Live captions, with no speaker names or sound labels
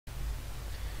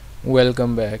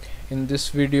Welcome back. In this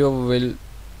video we will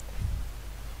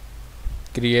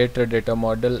create a data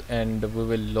model and we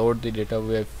will load the data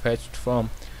we have fetched from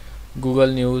Google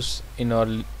News in our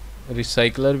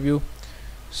recycler view.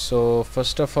 So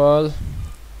first of all,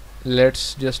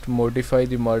 let's just modify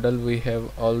the model we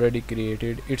have already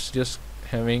created. It's just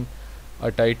having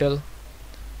a title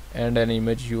and an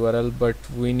image URL, but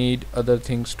we need other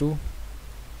things too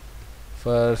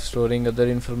for storing other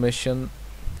information.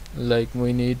 Like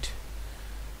we need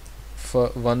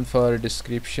one for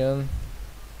description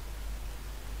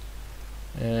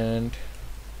and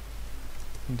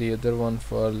the other one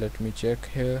for, let me check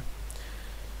here,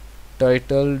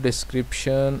 title,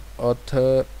 description,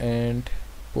 author, and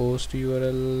post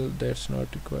URL. That's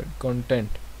not required.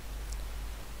 Content,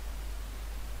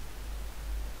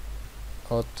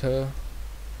 author,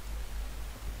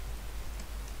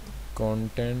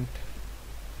 content.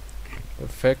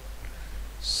 Perfect.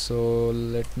 So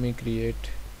let me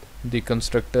create the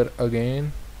constructor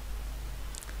again.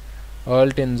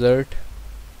 Alt insert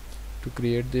to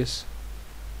create this.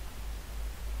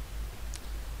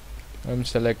 I'm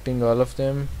selecting all of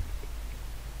them.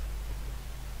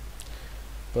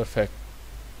 Perfect.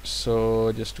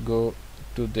 So just go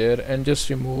to there and just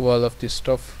remove all of this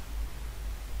stuff.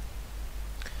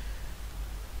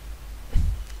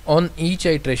 On each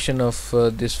iteration of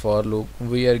this for loop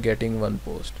we are getting one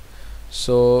post.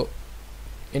 So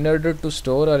in order to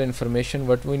store our information,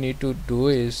 what we need to do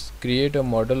is create a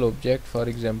model object, for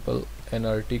example an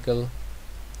article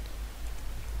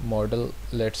model,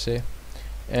 let's say,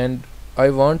 and I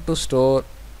want to store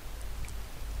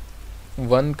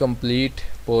one complete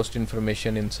post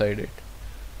information inside it.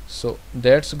 So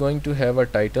that's going to have a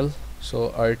title,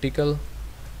 so article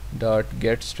dot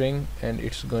get string, and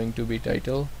it's going to be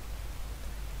title,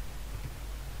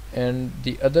 and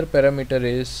the other parameter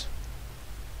is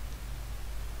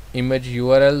image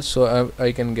URL. So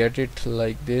I can get it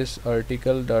like this,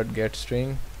 article dot get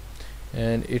string,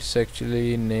 and it's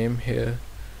actually name here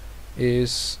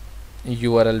is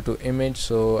URL to image,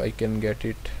 so I can get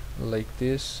it like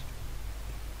this.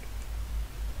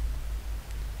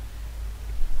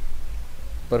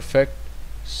 Perfect.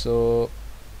 So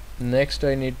next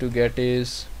I need to get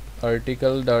is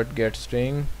article dot get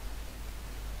string,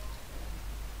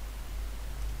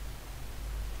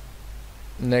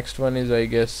 next one is I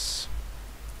guess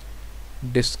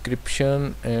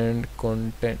description and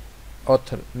content,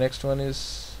 author. Next one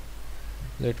is,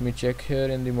 let me check here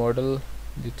in the model,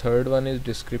 the third one is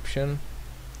description,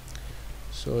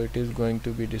 so it is going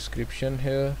to be description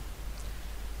here,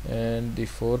 and the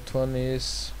fourth one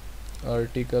is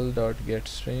article dot get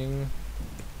string,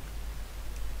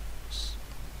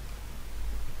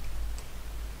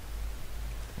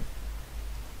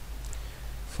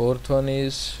 fourth one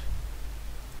is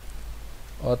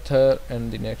author,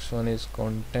 and the next one is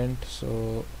content,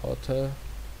 so author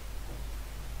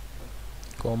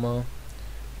comma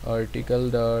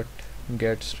article dot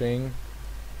get string,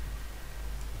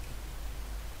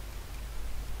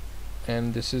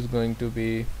 and this is going to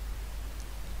be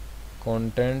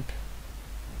content.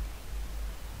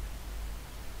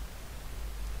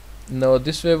 Now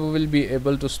this way we will be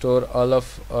able to store all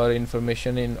of our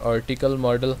information in article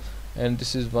model, and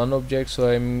this is one object, so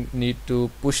I need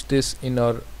to push this in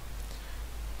our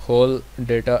whole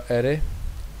data array.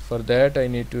 For that I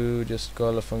need to just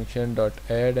call a function dot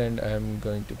add, and I am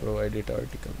going to provide it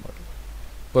article model.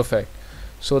 Perfect.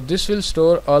 So this will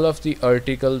store all of the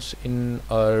articles in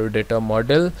our data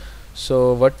model.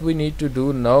 So what we need to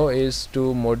do now is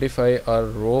to modify our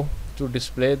row to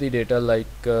display the data like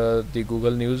the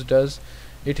Google News does.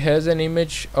 It has an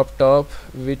image up top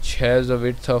which has a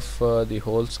width of the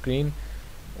whole screen,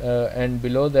 and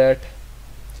below that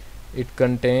it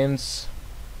contains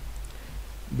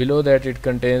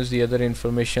the other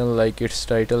information like its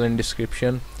title and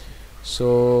description.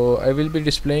 So I will be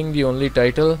displaying the only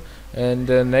title, and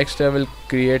next I will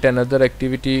create another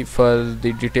activity for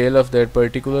the detail of that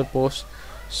particular post.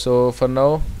 So for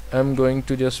now I'm going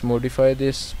to just modify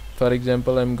this. For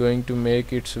example, I'm going to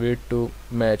make its width to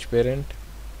match parent,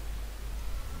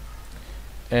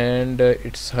 and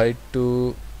its height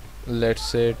to, let's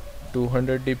say,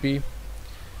 200 dp,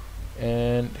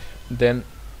 and then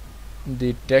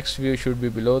the text view should be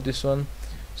below this one.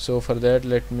 So for that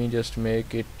let me just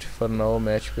make it for now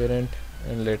match parent,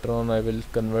 and later on I will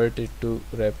convert it to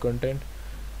wrap content.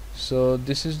 So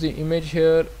this is the image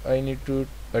here. I need to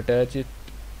attach it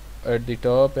at the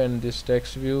top, and this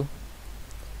text view,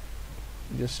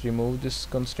 just remove this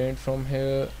constraint from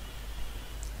here,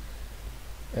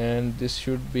 and this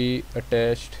should be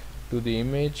attached to the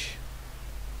image.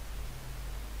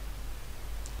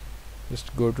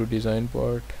 just go to design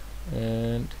part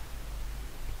and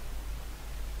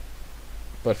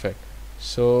perfect.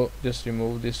 So just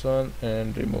remove this one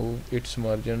and remove its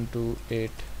margin to 8,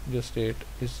 just 8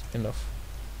 is enough.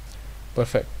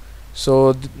 Perfect.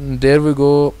 So there we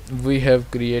go, we have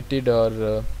created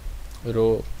our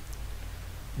row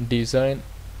design.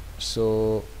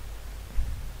 So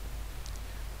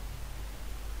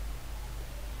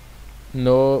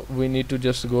now we need to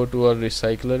just go to our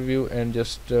recycler view and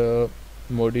just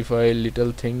modify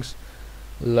little things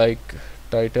like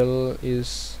title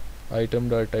is item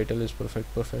dot title is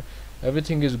perfect,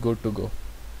 everything is good to go.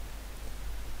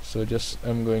 So just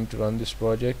I'm going to run this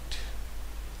project,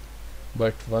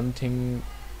 but one thing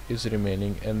is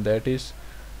remaining, and that is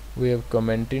we have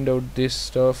commented out this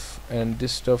stuff, and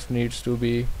this stuff needs to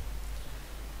be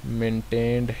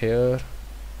maintained here.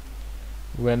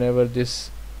 Whenever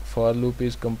this for loop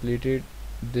is completed,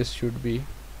 this should be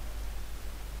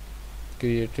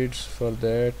created, for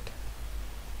that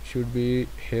should be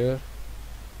here,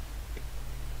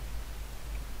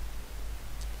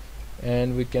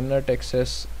 and we cannot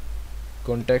access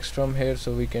context from here,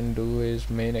 so we can do is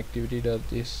main activity does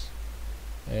this,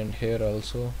 and here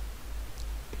also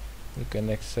we can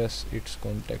access its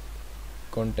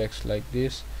context like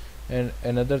this. And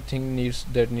another thing needs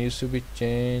to be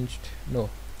changed. No,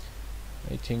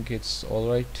 I think it's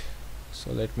alright,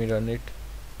 so let me run it,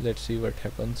 let's see what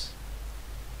happens.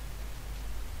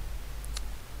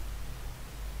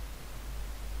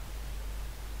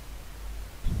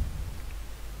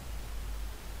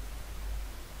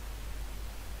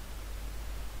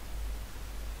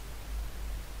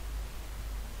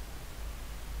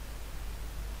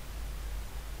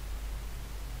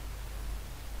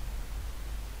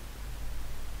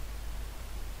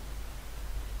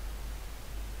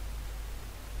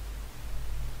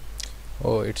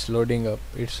 Oh, it's loading up,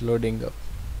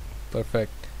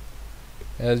 perfect.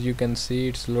 As you can see,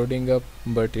 it's loading up,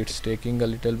 but it's taking a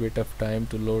little bit of time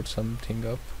to load something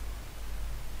up.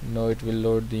 Now it will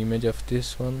load the image of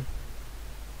this one.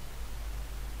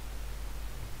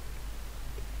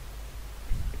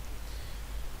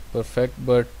 Perfect,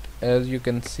 but as you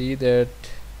can see that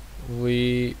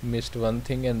we missed one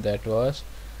thing, and that was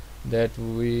that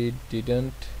we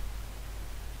didn't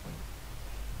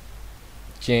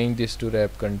change this to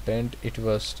wrap content. It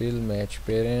was still match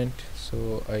parent,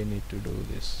 so I need to do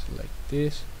this like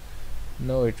this.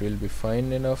 Now it will be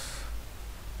fine enough,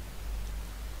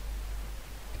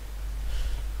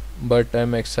 but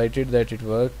I'm excited that it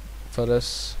worked for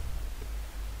us.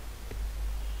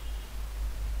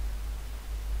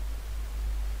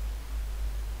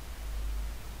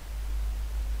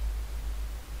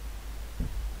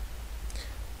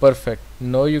 Perfect,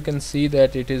 now you can see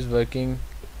that it is working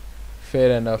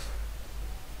fair enough.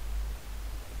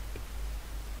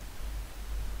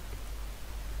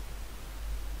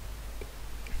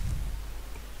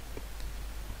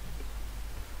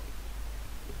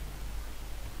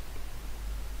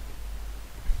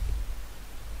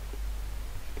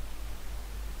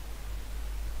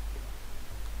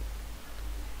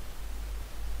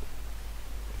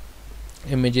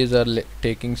 Images are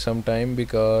taking some time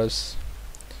because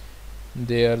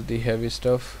they are the heavy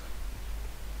stuff.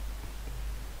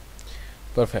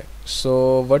 Perfect,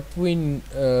 so what we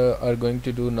are going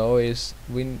to do now is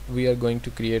we are going to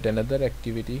create another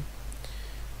activity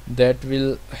that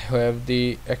will have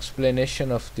the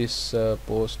explanation of this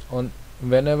post. On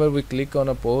whenever we click on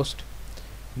a post,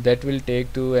 that will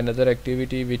take to another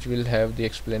activity which will have the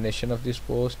explanation of this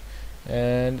post.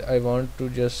 And I want to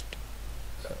just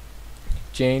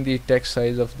change the text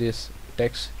size of this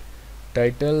text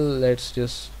title. Let's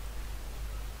just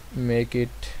make it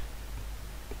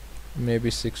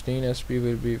maybe 16 sp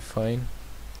will be fine,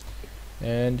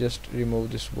 and just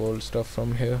remove this bold stuff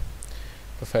from here.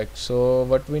 Perfect, so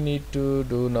what we need to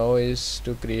do now is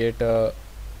to create a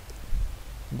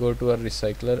go to our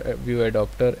recycler view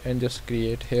adapter and just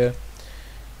create here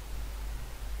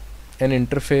an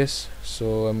interface.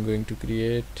 So I'm going to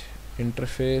create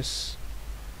interface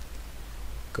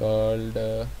called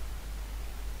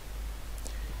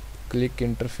click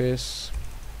interface.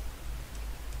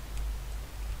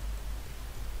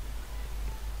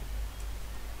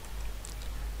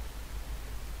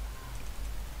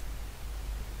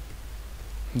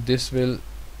 This will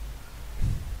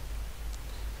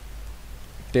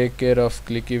take care of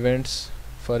click events.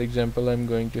 For example, I'm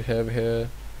going to have here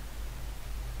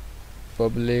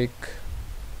public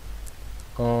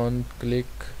on click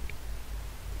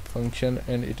function,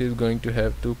 and it is going to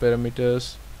have two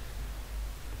parameters.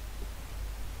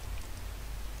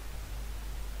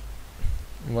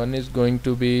 One is going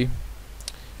to be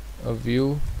a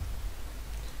view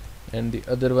and the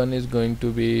other one is going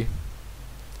to be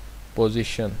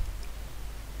position.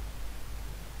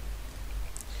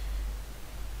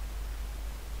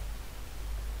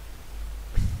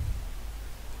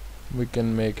 We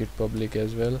can make it public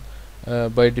as well.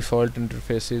 By default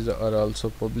interfaces are also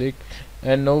public,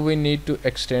 and now we need to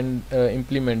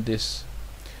implement this.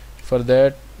 For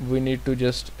that we need to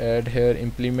just add here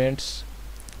implements,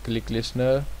 click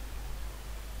listener,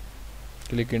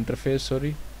 click interface,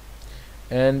 sorry.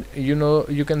 And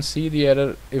you can see the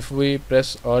error. If we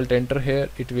press alt enter here,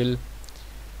 it will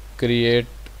create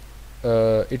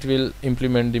it will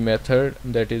implement the method,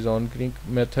 that is on click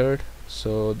method.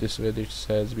 So this way this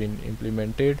has been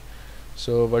implemented.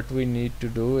 So what we need to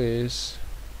do is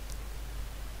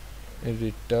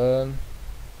return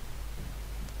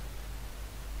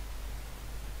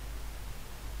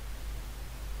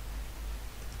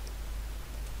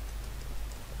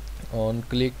on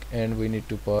click, and we need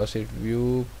to pass it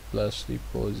view plus the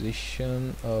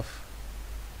position of,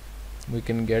 we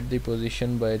can get the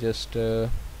position by just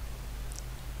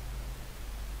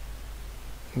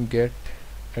get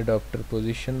adapter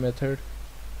position method.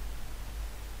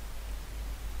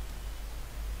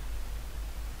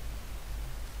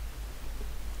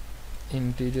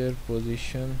 Integer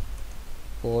position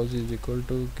pos is equal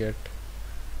to get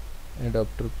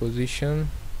adapter position,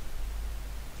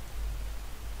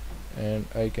 and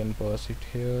I can pass it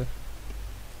here.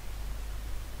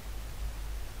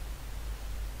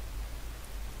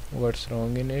 What's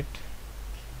wrong in it?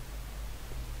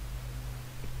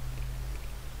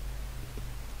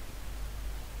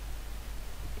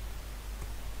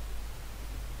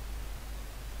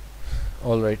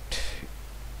 Alright,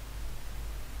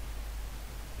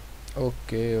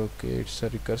 okay, it's a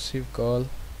recursive call.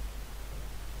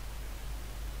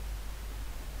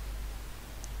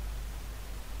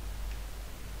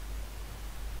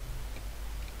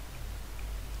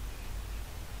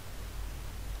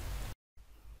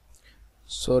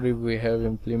 Sorry, we have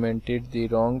implemented the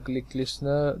wrong click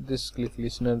listener. This click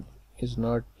listener is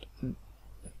not,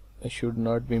 should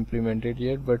not be implemented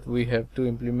yet, but we have to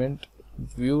implement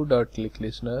view.click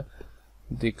listener,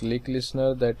 the click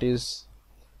listener that is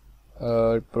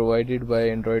provided by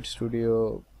Android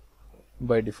Studio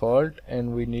by default,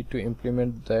 and we need to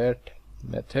implement that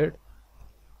method.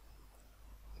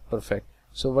 Perfect.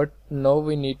 So what now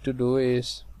we need to do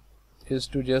is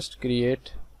to just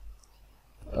create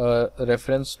a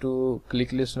reference to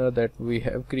click listener that we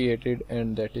have created,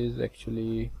 and that is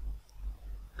actually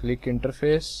click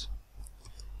interface,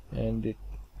 and it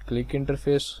click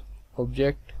interface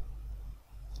object.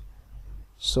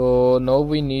 So now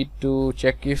we need to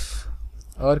check if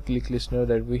our click listener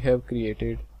that we have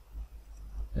created,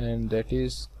 and that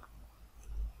is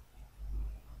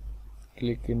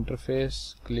click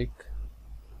interface,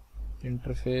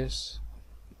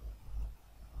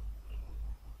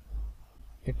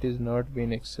 it is not being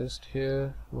accessed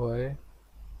here. Why?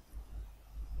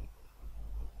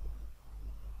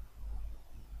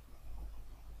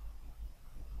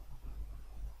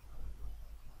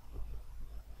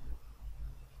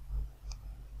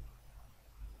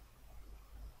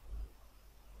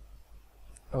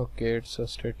 Okay, it's a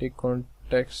static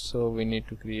context, so we need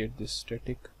to create this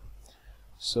static.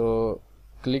 So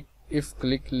if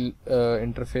click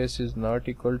interface is not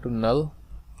equal to null,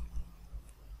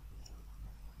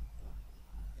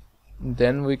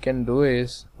 then we can do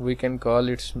is we can call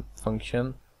its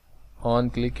function on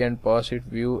click and pass it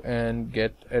view and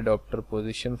get adapter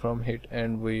position from it,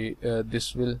 and we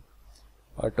this will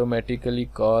automatically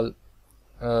call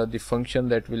the function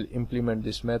that will implement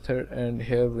this method. And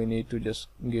here we need to just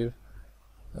give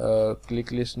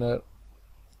click listener.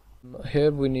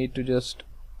 Here we need to just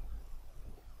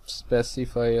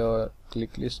specify our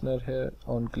click listener here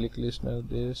on click listener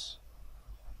this.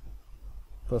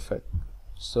 Perfect.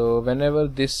 So whenever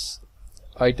this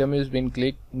item is being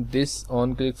clicked, this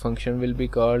on click function will be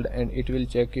called, and it will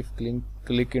check if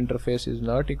click interface is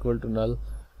not equal to null,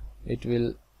 it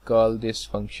will call this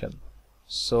function.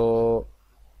 So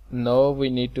now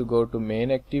we need to go to main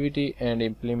activity and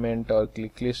implement our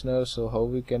click listener. So how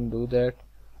we can do that?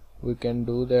 We can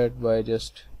do that by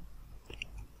just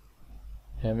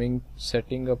having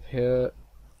setting up here,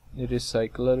 it is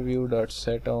cycler view dot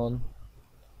set on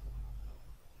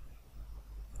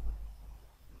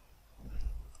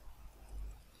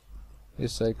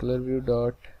is cycler view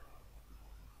dot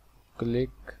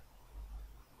click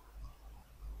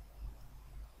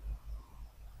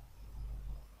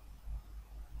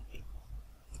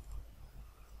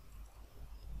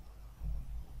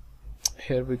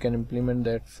here we can implement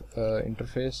that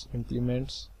interface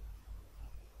implements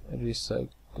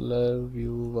recycler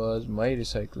view was my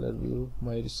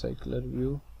recycler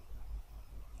view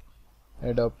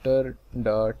adapter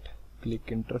dot click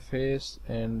interface,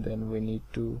 and then we need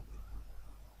to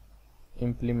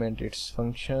implement its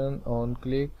function on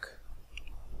click,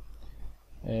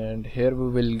 and here we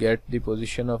will get the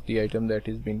position of the item that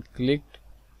is being clicked.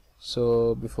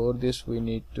 So before this we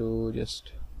need to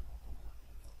just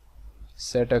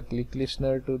set a click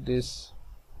listener to this.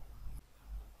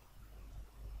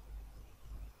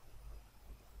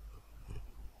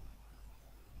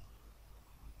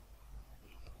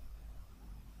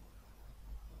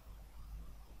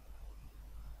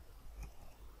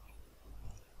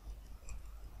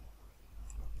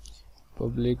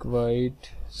 Public void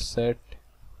set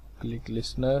click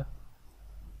listener,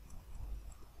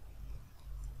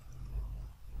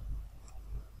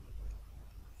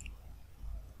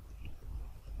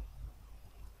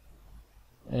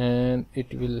 and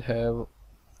it will have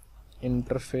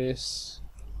interface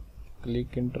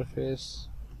click interface.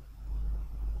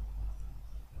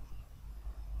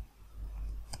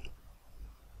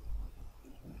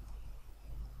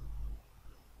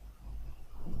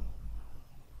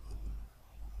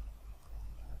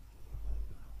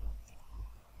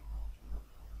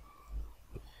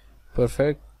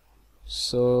 Perfect.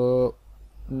 So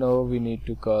now we need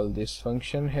to call this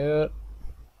function here,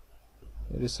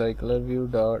 recycler view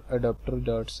dot adapter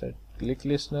dot set click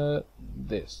listener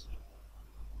this,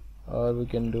 or we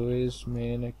can do is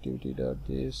main activity dot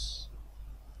this.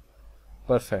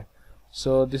 Perfect.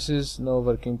 So this is now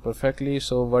working perfectly.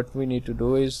 So what we need to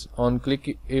do is on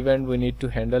click event we need to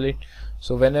handle it.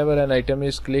 So whenever an item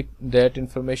is clicked, that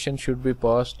information should be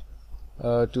passed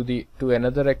to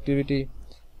another activity.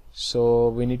 So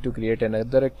we need to create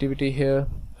another activity here.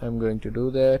 I'm going to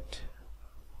do that.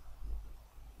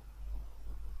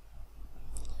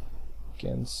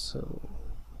 Cancel.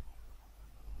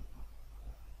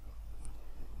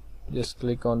 Just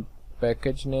click on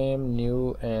package name,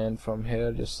 new, and from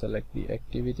here just select the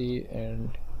activity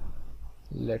and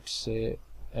let's say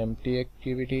empty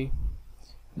activity.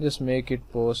 Just make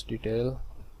it post detail.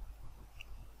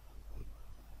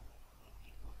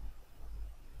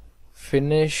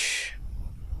 Finish.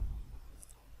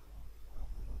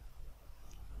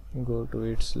 Go to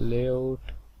its layout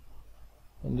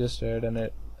and just add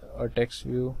a text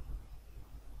view,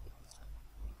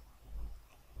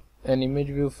 an image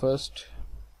view first.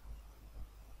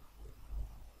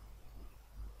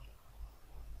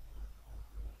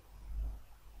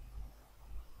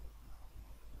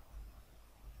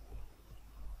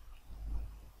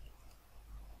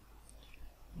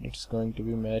 It's going to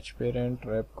be match parent,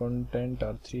 wrap content,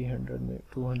 or 300,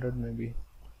 200 maybe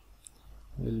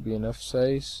will be enough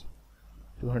size,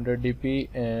 200 dp,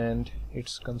 and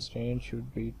its constraint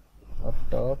should be up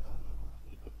top.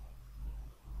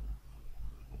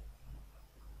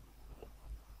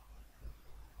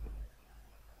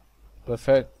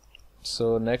 Perfect.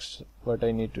 So next what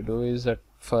I need to do is that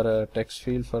for a text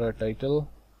field for a title,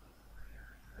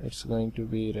 it's going to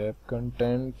be wrap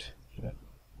content,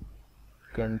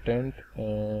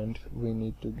 and we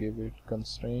need to give it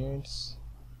constraints.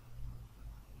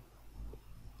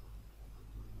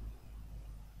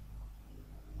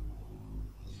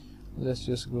 Let's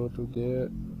just go to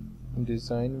the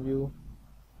design view,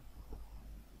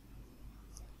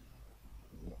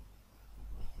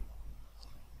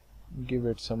 give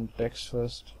it some text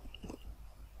first.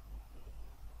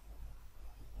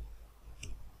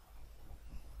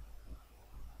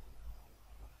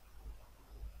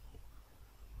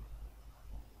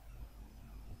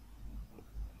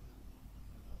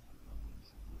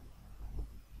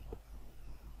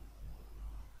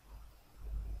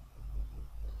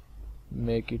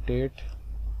 Make it 8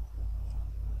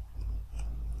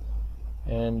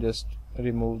 and just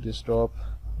remove this drop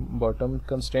bottom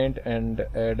constraint and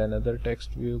add another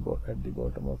text view at the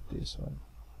bottom of this one,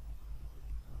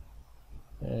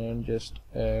 and just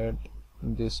add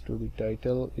this to the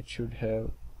title. It should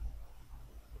have,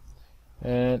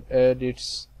 and add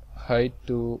its height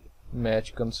to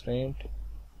match constraint.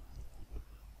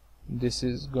 This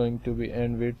is going to be,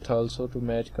 and width also to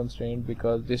match constraint,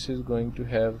 because this is going to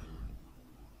have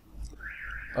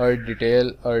our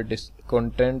detail or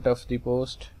content of the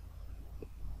post.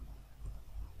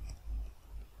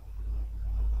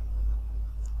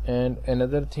 And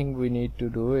another thing we need to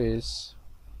do is,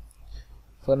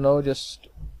 for now just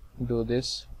do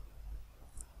this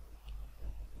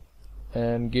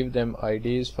and give them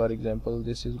IDs. For example,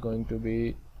 this is going to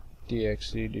be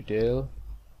txt detail,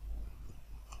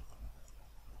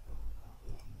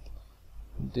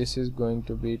 this is going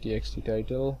to be txt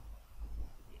title,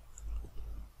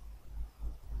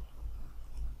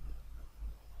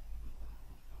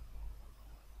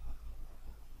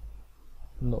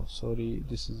 no, sorry,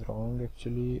 this is wrong.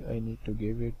 Actually, I need to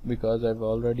give it, because I've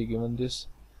already given this.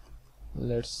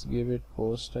 Let's give it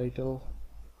post title,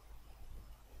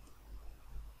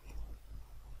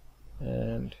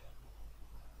 and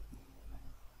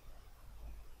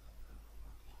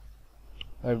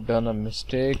I've done a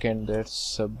mistake, and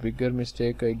that's a bigger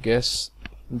mistake, I guess,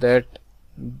 that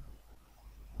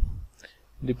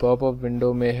the pop-up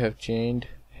window may have changed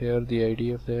here, the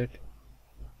ID of that.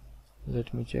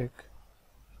 Let me check.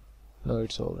 No,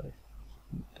 it's alright,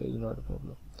 there is not a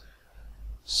problem.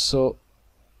 So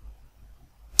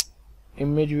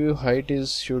image view height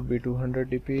is should be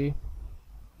 200 dp,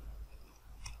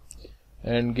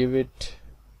 and give it,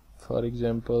 for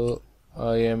example,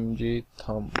 img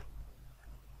thumb.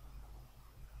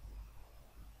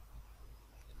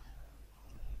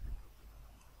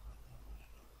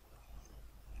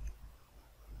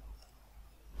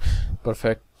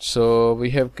 Perfect. So we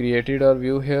have created our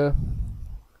view here.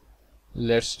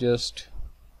 Let's just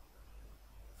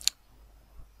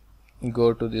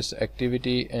go to this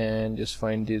activity and just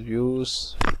find these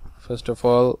views. First of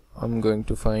all, I'm going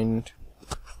to find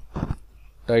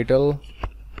title,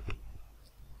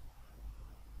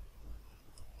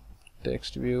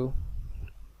 text view,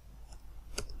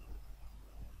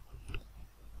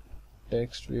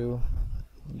 text view,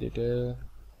 detail,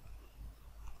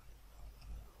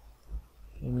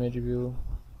 image view,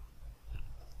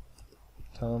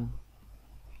 thumb,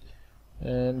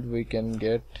 and we can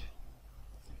get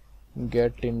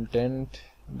intent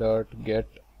dot get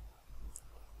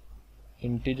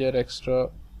integer extra,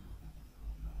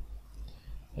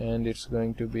 and it's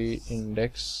going to be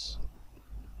index.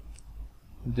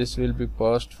 This will be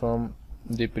passed from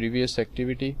the previous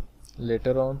activity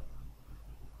later on.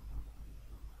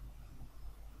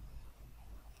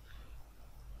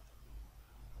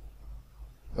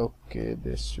 Okay,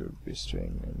 this should be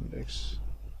string index,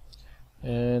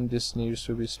 and this needs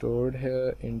to be stored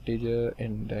here, integer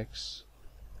index.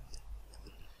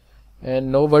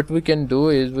 And now what we can do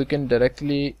is we can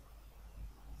directly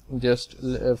just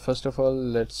first of all,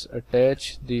 let's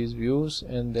attach these views,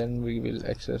 and then we will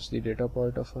access the data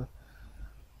part of a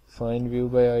find view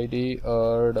by id,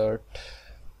 r dot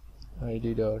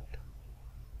id dot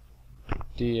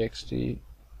txt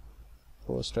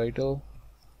post title,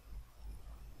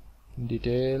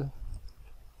 detail,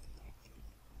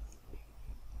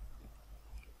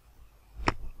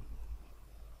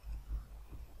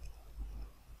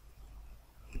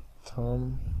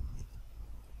 thumb,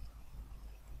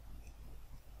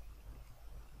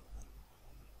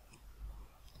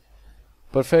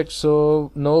 perfect.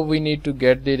 So now we need to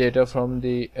get the data from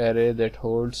the array that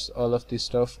holds all of this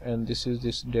stuff, and this is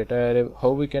this data array. How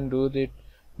we can do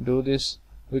this?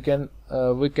 We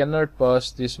cannot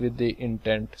pass this with the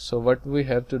intent. So what we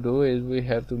have to do is we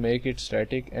have to make it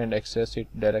static and access it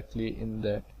directly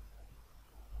in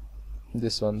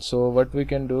this one. So what we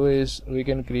can do is we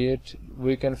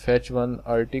can fetch one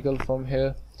article from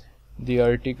here, the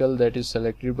article that is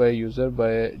selected by user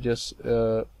by just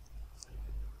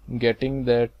getting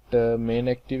that main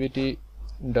activity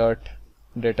dot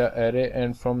data array,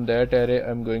 and from that array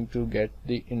I'm going to get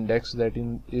the index that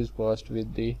is passed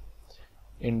with the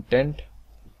intent.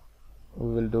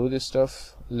 We will do this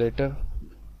stuff later.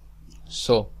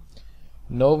 So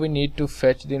now we need to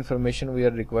fetch the information we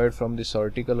are required from this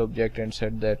article object and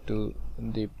set that to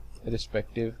the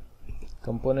respective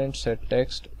component. Set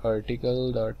text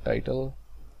article dot title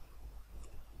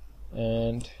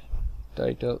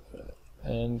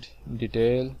and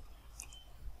detail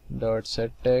dot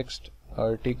set text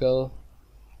article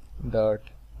dot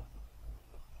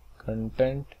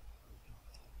content,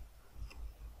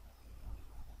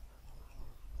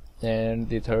 and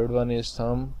the third one is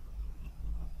thumb.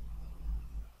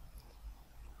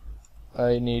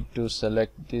 I need to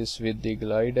select this with the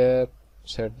glide app,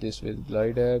 set this with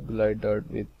glide app, glide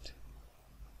dot with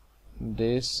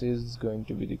this is going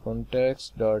to be the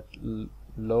context dot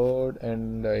load,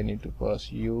 and I need to pass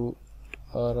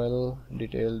URL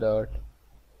detail dot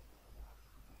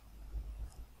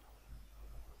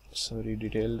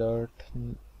detail dot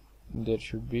there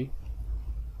should be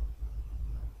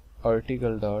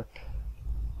article dot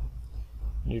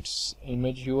its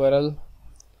image URL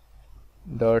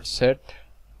dot set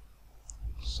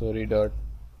dot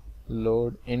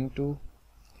load into,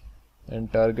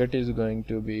 and target is going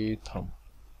to be thumb.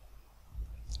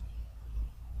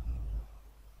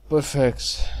 Perfect.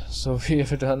 So we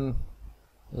have done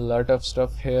a lot of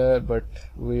stuff here, but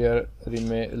we are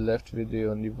left with the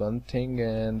only one thing,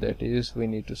 and that is we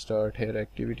need to start here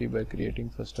activity by creating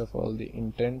first of all the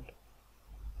intent.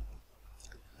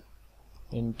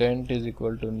 Intent is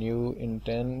equal to new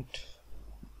intent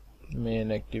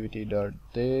main activity dot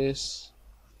this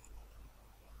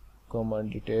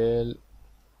command detail.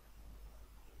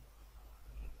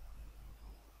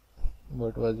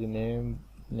 What was the name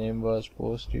was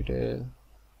post detail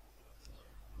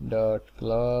dot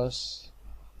class,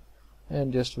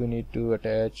 and just we need to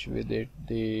attach with it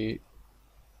the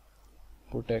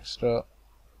put extra.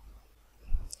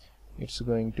 It's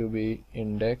going to be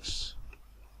index,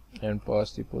 and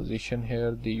pass the position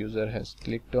here the user has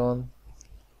clicked on,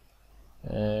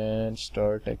 and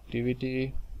start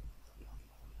activity.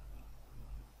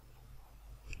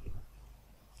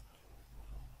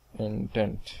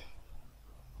 Intent.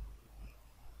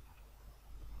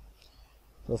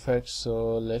 Perfect.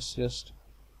 So let's just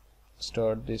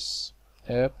start this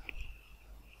app.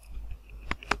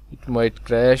 It might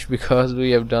crash because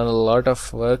we have done a lot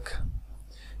of work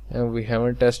and we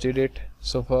haven't tested it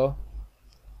so far.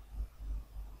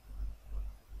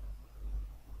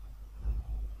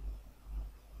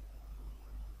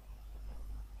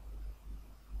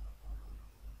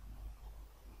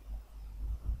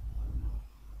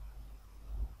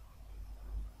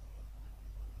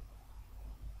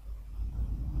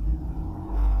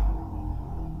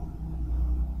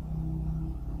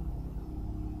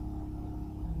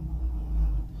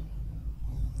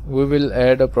 We will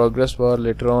add a progress bar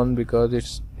later on because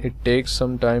it takes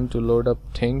some time to load up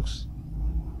things.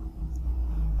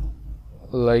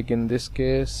 Like in this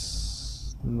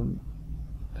case,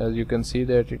 as you can see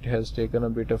that it has taken a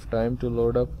bit of time to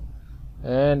load up.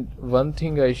 And one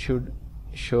thing I should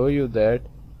show you that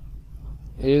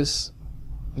is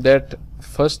that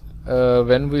first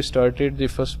when we started, the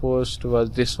first post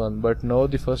was this one, but now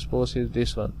the first post is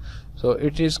this one. So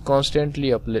it is constantly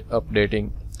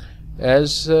updating.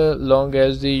 As long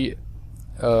as the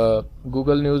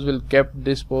Google News will kept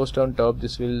this post on top,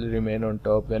 this will remain on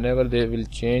top. Whenever they will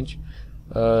change,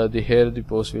 the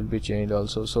post will be changed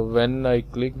also. So when I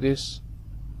click this,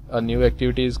 a new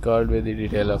activity is called with the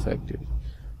detail of activity.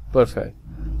 Perfect.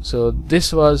 So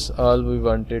this was all we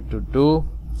wanted to do.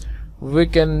 We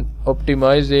can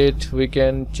optimize it, we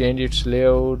can change its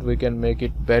layout, we can make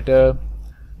it better,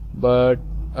 but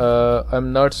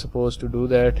I'm not supposed to do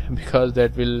that because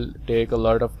that will take a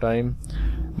lot of time.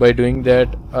 By doing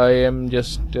that, I am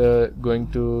just going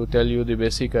to tell you the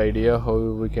basic idea how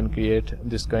we can create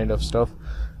this kind of stuff.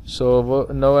 So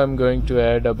now I'm going to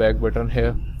add a back button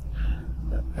here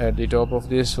at the top of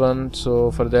this one.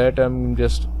 So for that,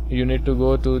 you need to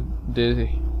go to the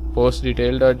post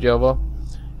detail.java,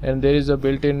 and there is a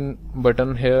built-in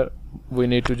button here. We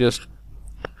need to just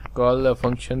call a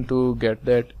function to get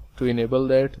that, to enable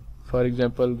that. For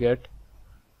example, get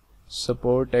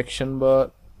support action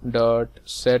bar dot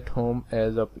set home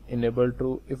as enable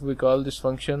true. If we call this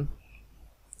function,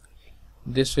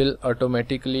 this will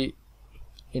automatically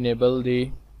enable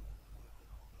the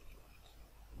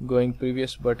going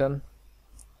previous button.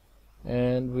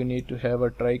 And we need to have a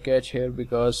try catch here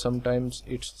because sometimes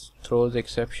it throws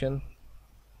exception.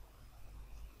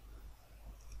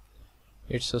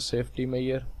 It's a safety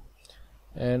measure.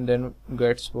 And then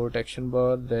get support action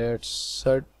bar that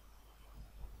set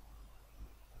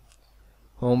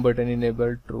home button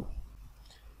enabled true.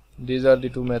 These are the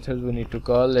two methods we need to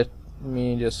call. Let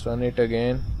me just run it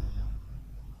again.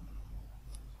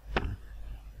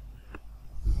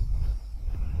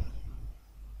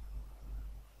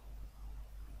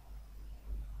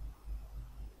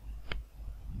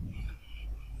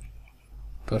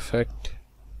 Perfect.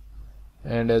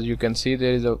 And as you can see,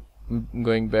 there is a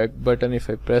going back button. If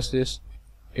I press this,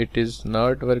 it is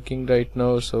not working right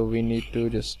now, so we need to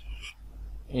just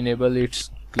enable its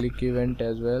click event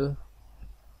as well.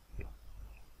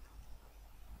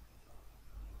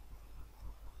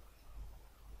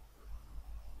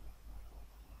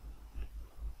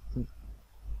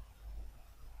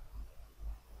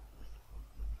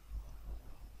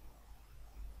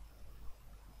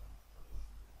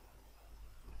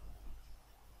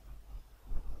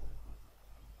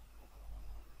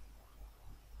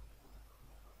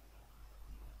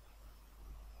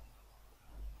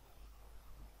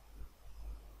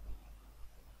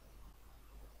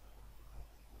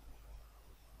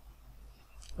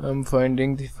 I'm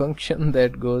finding the function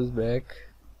that goes back.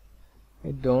 I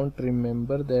don't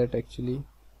remember that actually.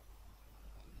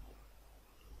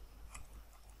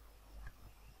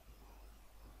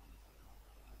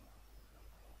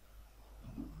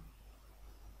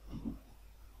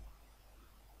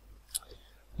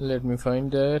 Let me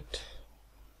find that.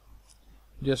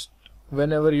 Just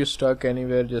whenever you stuck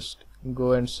anywhere, just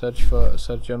go and search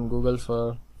on Google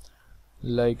for,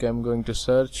 like I'm going to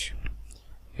search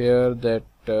here that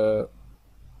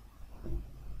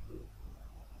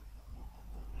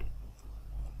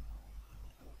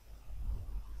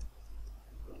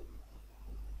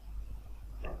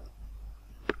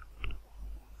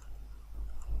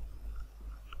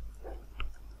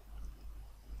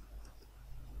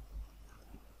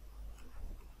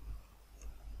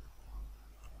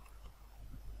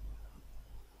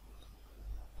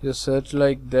just search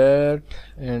like that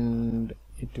and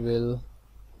it will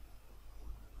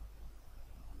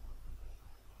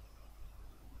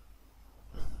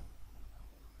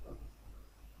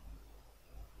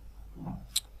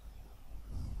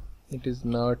it is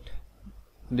not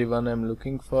the one I'm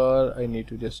looking for. I need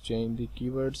to just change the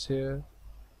keywords here.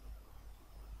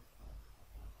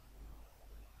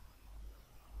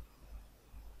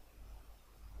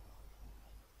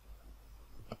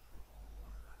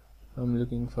 I'm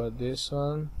looking for this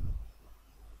one.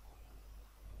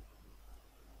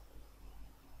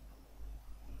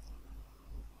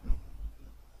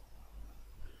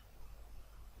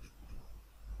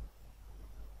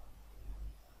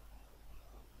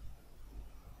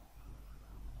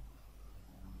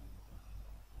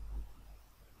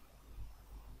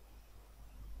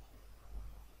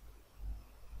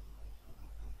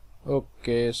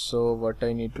 Okay, so what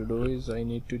I need to do is I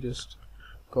need to just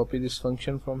copy this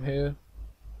function from here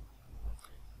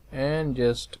and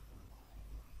just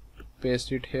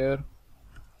paste it here.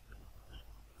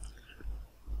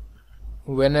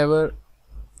 Whenever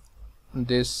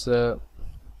this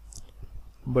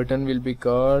button will be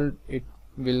called, it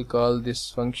will call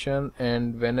this function,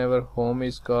 and whenever home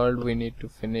is called, we need to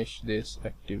finish this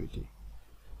activity.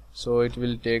 So it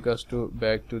will take us to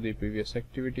back to the previous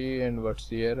activity. And what's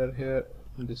the error here?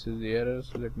 This is the error,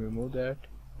 so let me move that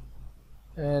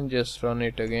and just run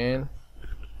it again.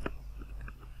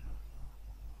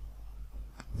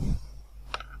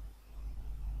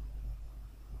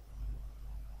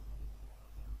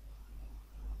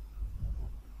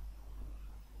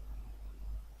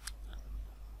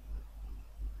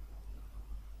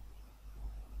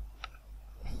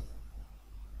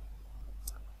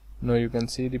 Now you can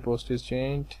see the post is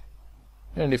changed,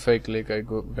 and if I click, I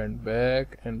went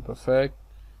back and perfect.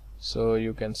 So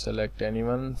you can select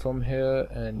anyone from here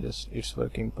and just it's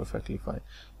working perfectly fine.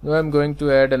 Now I'm going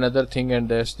to add another thing, and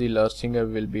that's the last thing I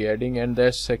will be adding, and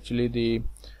that's actually the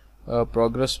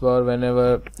progress bar.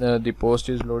 Whenever the post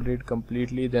is loaded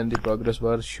completely, then the progress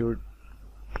bar should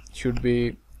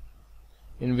be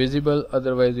invisible,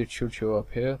 otherwise it should show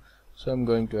up here. So I'm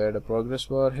going to add a progress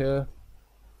bar here.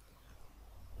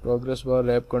 Progress bar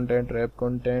wrap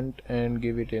content, and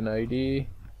give it an ID.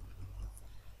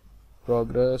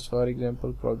 Progress, for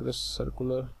example, progress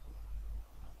circular,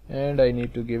 and I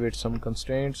need to give it some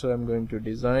constraints. So I'm going to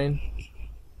design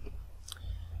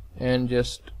and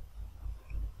just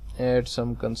add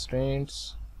some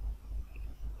constraints.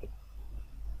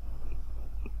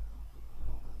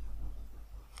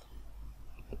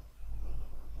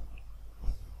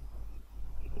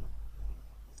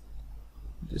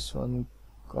 This one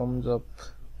comes up.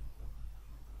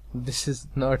 This is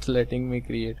not letting me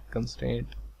create constraint.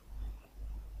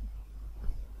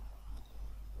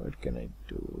 What can I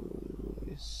do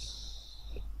is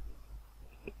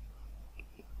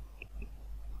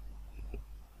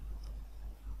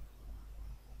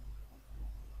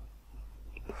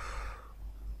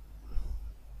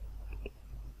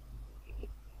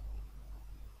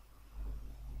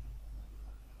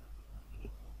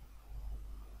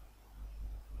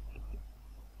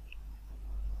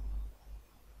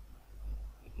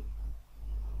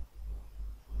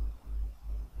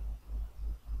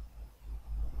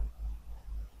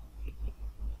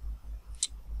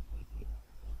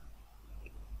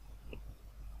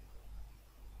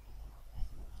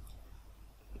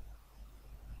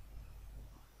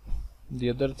the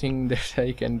other thing that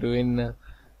I can do in a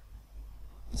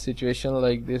situation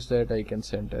like this, that I can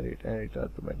center it and it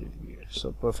automatically gets.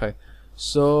 So perfect.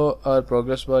 So our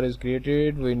progress bar is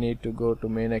created. We need to go to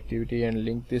main activity and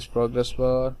link this progress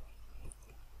bar.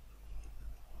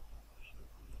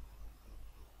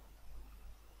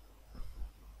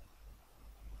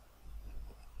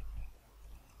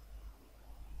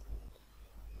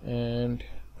 And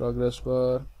progress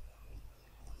bar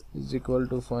is equal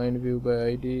to find view by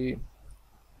id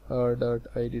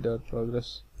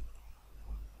r.id.progress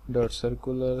dot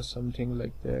circular, something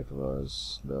like that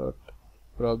was dot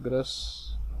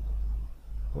progress.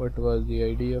 What was the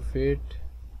ID of it?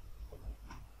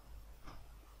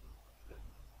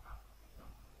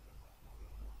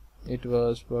 It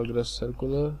was progress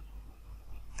circular.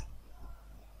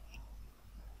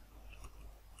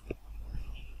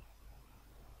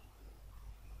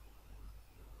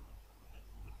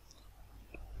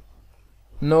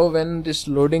 Now when this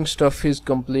loading stuff is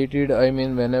completed, I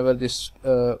mean whenever this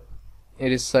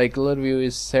recycler view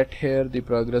is set here, the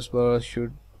progress bar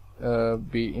should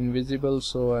be invisible.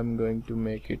 So I'm going to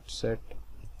make it set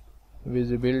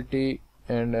visibility,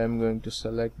 and I'm going to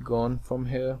select gone from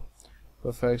here.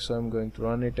 Perfect. So I'm going to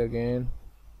run it again,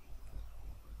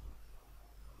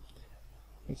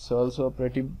 It's also a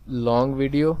pretty long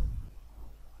video.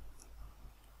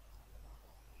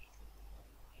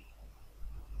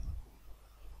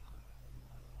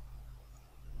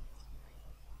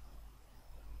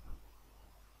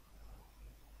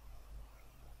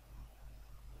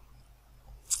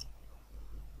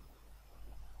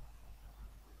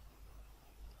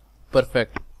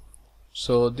 Perfect.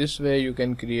 So this way you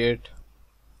can create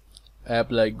app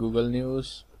like Google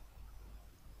News.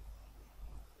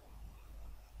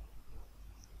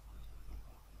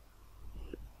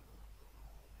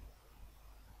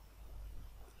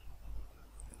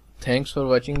 Thanks for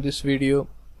watching this video.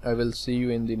 I will see you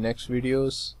in the next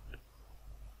videos.